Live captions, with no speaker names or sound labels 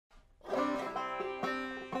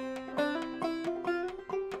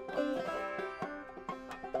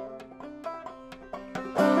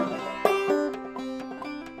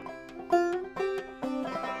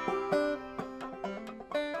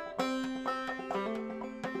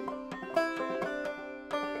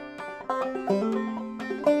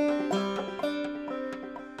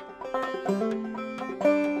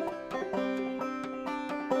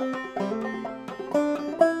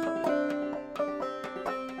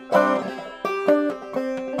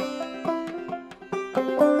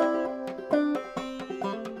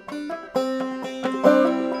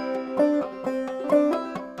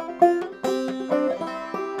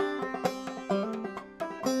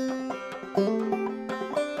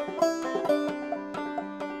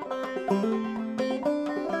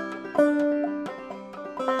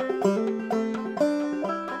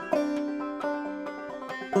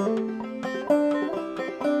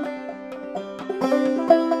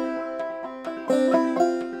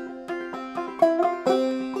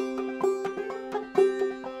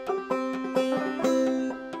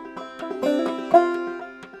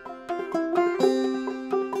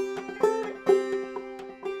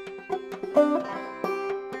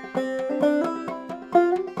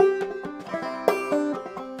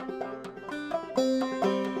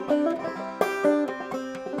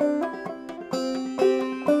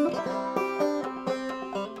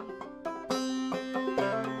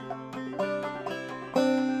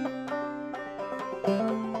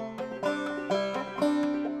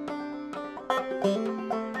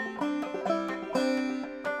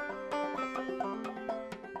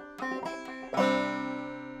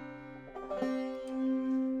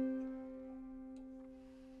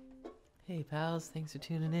Hey pals, thanks for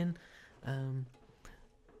tuning in.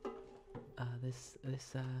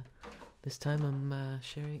 This time I'm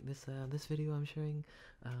sharing this video. I'm sharing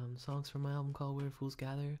songs from my album called Where Fools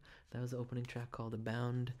Gather. That was the opening track called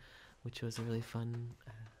Abound, which was a really fun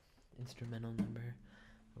instrumental number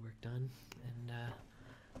I worked on. And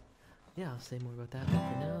yeah, I'll say more about that. But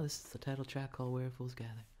for now, this is the title track called Where Fools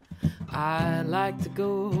Gather. I'd like to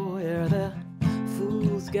go where the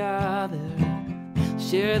fools gather,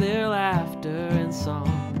 share their laughter and song,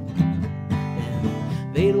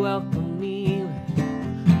 and they'd welcome me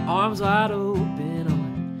with arms wide open. Oh,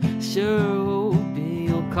 I'm sure hoping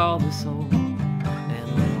you'll call this home,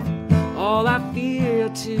 and leave all I fear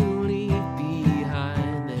to leave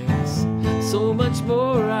behind. There's so much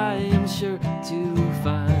more I am sure to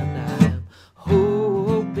find. I am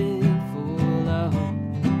hoping for love.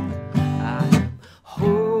 I am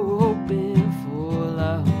hoping for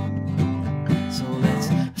love. So let's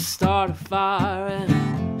start a fire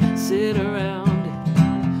and sit around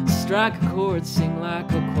it, strike a chord, sing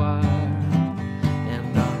like a choir,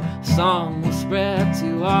 and our song will spread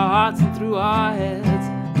to our hearts and through our heads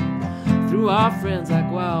and through our friends like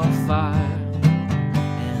wildfire.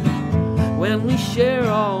 And when we share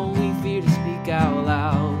all we fear to speak out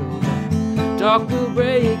loud, oh, the dark will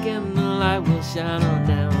break and the light will shine on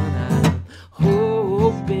down. I'm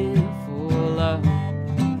hoping for love.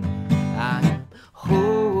 I'm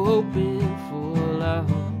hoping for love.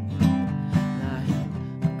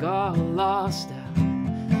 I got lost out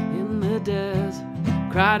in the desert,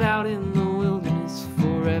 cried out in the wilderness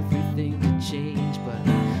for everything to change, but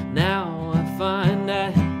now I find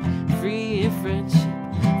that free in friendship,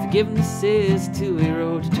 forgiveness is two-way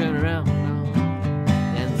road to turn around on.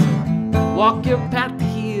 And so walk your path to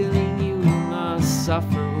healing, you must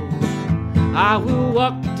suffer. I will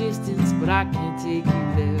walk the distance, but I can't take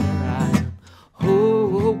you there. I'm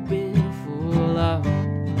hoping for love.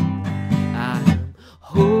 I'm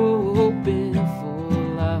hoping for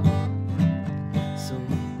love. So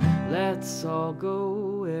let's all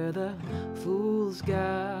go where the fools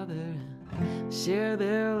gather and share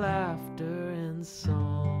their laughter and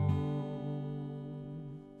song.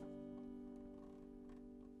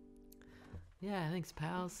 Yeah, thanks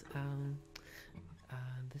pals.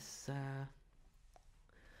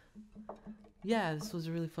 This was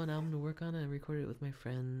a really fun album to work on. I recorded it with my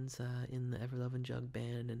friends in the Everlovin' Jug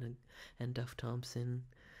band and Duff Thompson,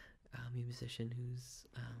 a musician who's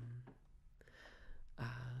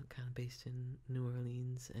kind of based in New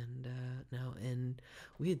Orleans, and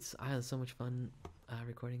I had so much fun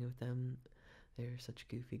recording it with them. They're such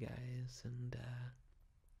goofy guys and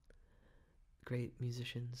great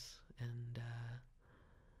musicians, and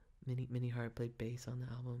Minnie Hart played bass on the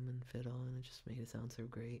album and fiddle, and it just made it sound so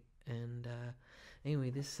great. And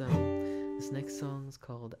anyway, this next song is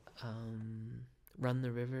called Run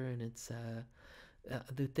the River, and it's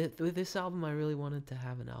with this album I really wanted to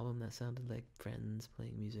have an album that sounded like friends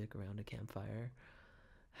playing music around a campfire,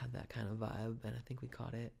 had that kind of vibe, and I think we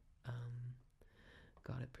got it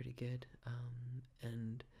pretty good.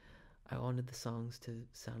 And I wanted the songs to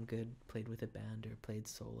sound good played with a band or played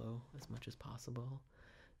solo as much as possible,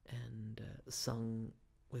 and sung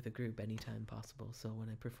with a group anytime possible. So when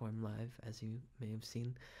I perform live, as you may have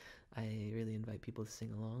seen, I really invite people to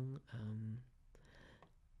sing along.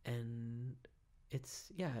 And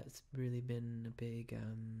it's really been a big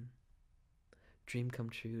dream come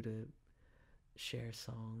true to share a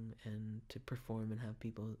song and to perform and have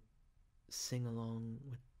people sing along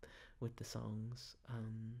with the songs.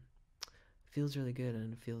 Feels really good,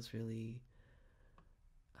 and it feels really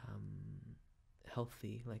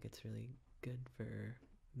healthy. Like, it's really good for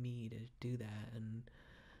me to do that, and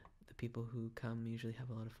the people who come usually have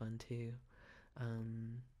a lot of fun too.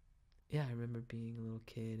 I remember being a little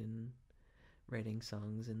kid and writing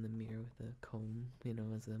songs in the mirror with a comb,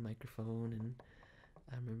 as a microphone. And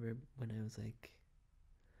I remember when I was like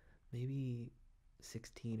maybe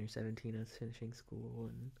 16 or 17, I was finishing school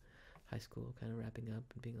and high school, kind of wrapping up,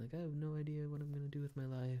 and being like, I have no idea what I'm going to do with my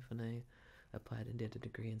life. And I applied and did a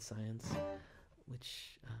degree in science,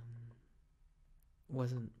 which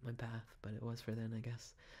wasn't my path, but it was for then, I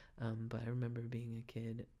guess. But I remember being a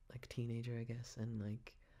kid, like a teenager, I guess, and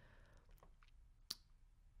like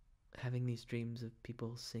having these dreams of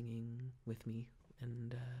people singing with me.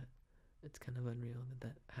 And it's kind of unreal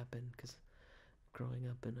that happened, because growing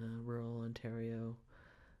up in rural Ontario,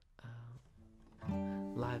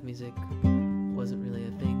 live music wasn't really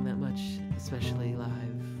a thing that much, especially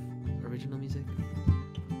live original music.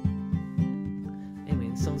 Anyway,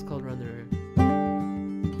 the song's called Run the River.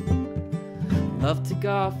 Love to take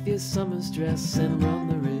off your summer's dress and run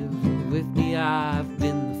the river with me. I've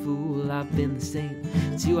been the fool, I've been the saint.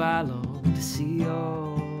 It's you I long to see. Let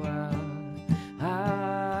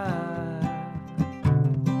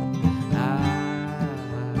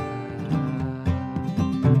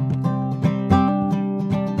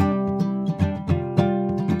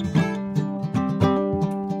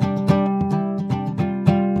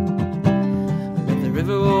the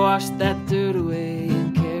river wash that dirt away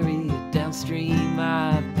and carry it downstream.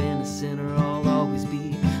 I've been a sinner, I'll always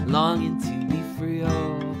be longing to be free.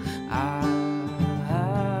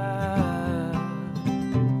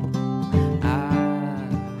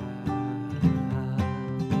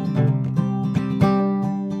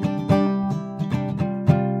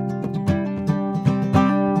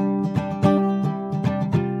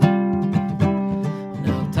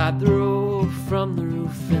 The rope from the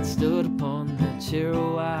roof and stood upon that chair.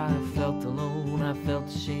 Oh, I felt alone, I felt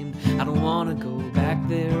ashamed. I don't want to go back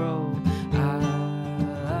there.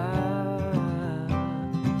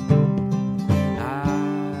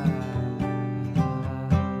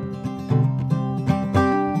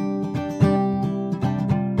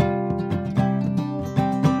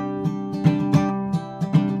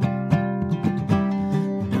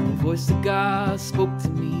 Now the voice of God spoke to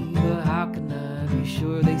me, but how can I be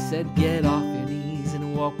sure? They said, get off your knees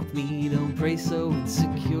and walk with me. Don't pray so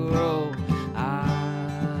insecure.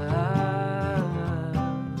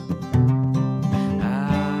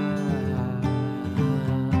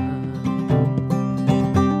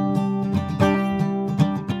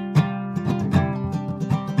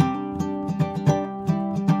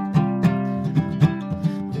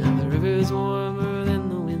 Now the river's warmer than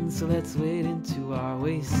the wind, so let's wade into our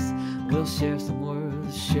waists. We'll share some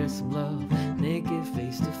words, share some love, naked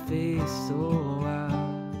face to face.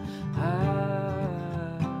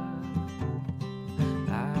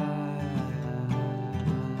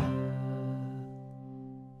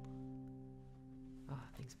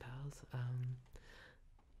 Thanks, pals.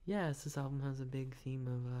 This album has a big theme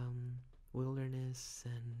of wilderness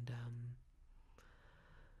and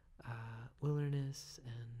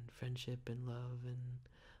friendship and love and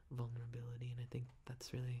vulnerability, and I think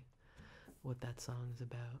that's really what that song is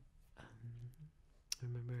about. I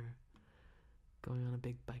remember going on a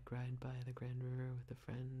big bike ride by the Grand River with a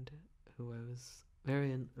friend who I was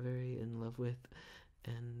very in love with,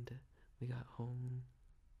 and we got home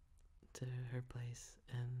to her place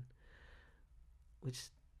and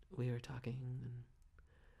we were talking, and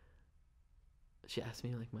she asked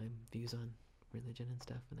me like my views on religion and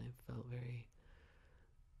stuff, and I felt very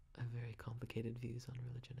complicated views on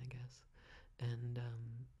religion, I guess, and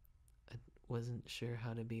I wasn't sure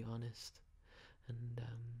how to be honest, and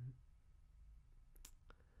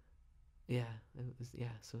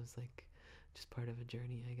so it was like just part of a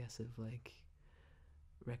journey, I guess, of like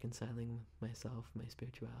reconciling with myself, my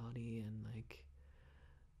spirituality, and like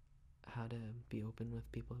how to be open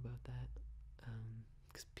with people about that,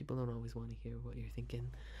 because people don't always want to hear what you're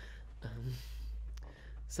thinking.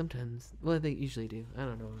 Sometimes, well, they usually do. I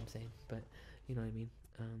don't know what I'm saying, but you know what I mean.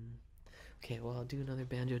 Okay, well, I'll do another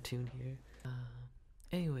banjo tune here.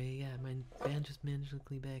 Anyway, my banjo's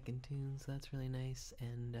magically back in tune, so that's really nice.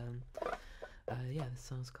 And this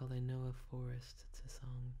song's called I Know a Forest. It's a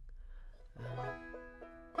song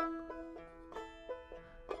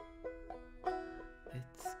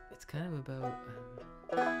kind of about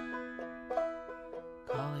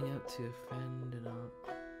calling out to a friend and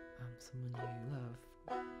someone you love,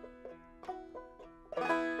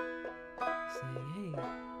 saying, hey,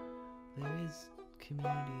 there is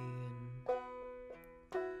community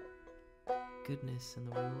and goodness in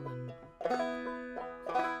the world, and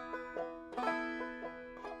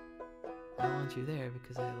I want you there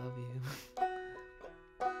because I love you.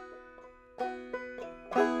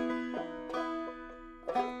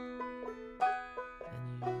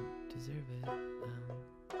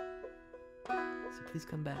 Please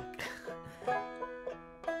come back.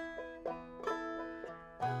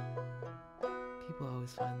 People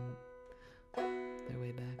always find their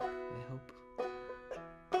way back, I hope,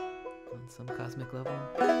 on some cosmic level.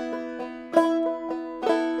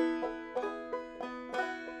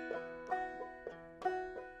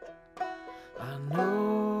 I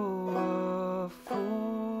know a forest,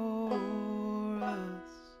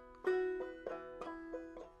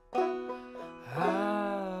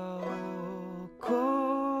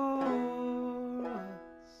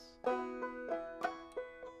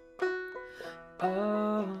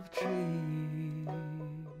 of trees,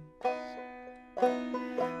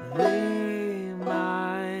 they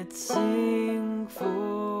might sing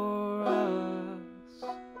for us.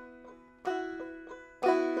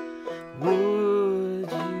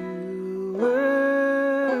 Would you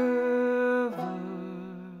ever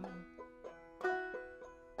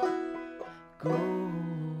go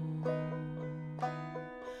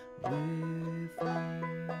with me?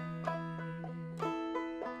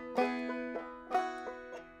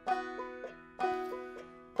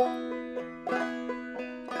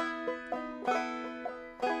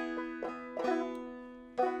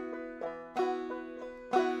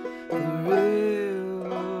 The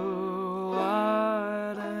river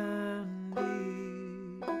wide and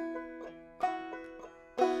deep,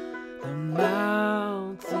 the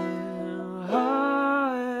mountain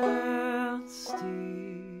high and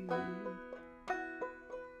steep,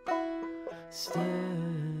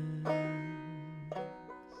 stands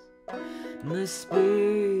in the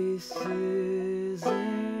spaces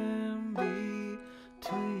in between.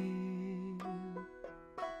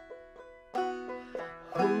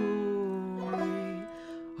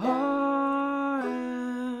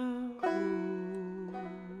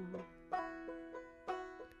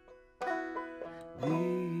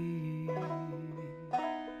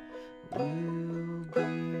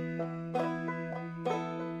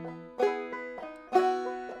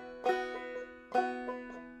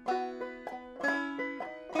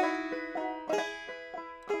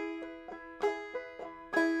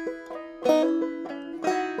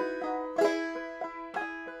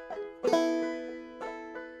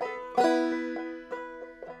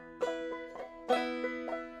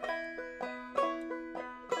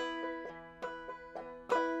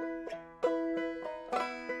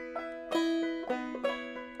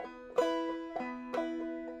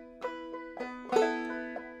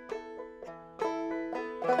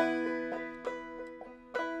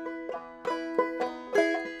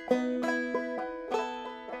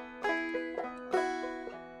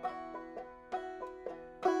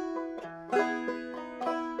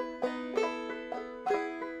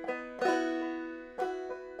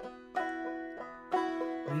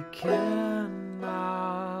 We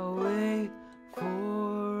cannot wait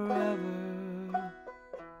forever.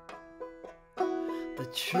 The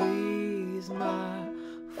trees might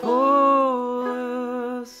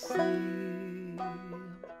fall asleep,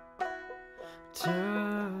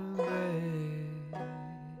 turn gray.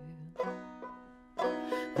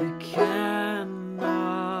 We cannot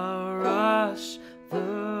rush the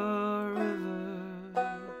river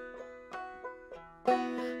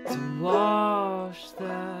to wash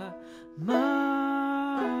that mountain.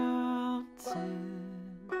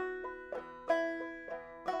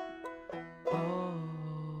 Oh,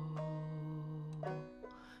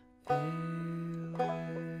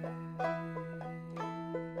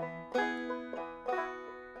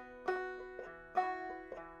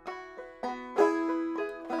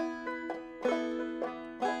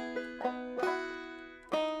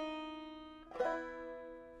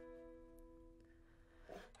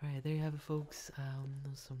 Alright, there you have it, folks.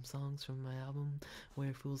 Those some songs from my album,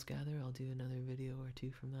 Where Fools Gather. I'll do another video or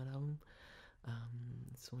two from that album.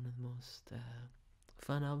 It's one of the most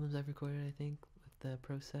fun albums I've recorded, I think, with the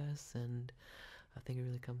process, and I think it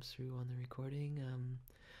really comes through on the recording.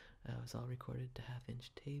 It was all recorded to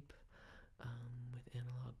 1/2-inch tape with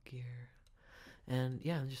analog gear. And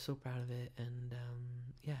yeah, I'm just so proud of it, and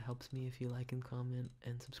yeah, it helps me if you like and comment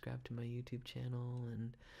and subscribe to my YouTube channel,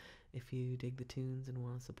 and if you dig the tunes and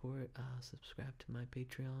want to support, subscribe to my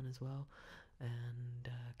Patreon as well, and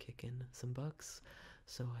kick in some bucks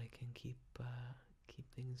so I can keep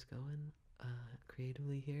things going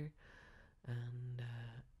creatively here, and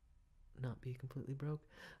not be completely broke.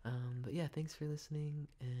 But yeah, thanks for listening,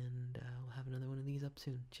 and we'll have another one of these up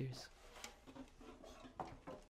soon. Cheers.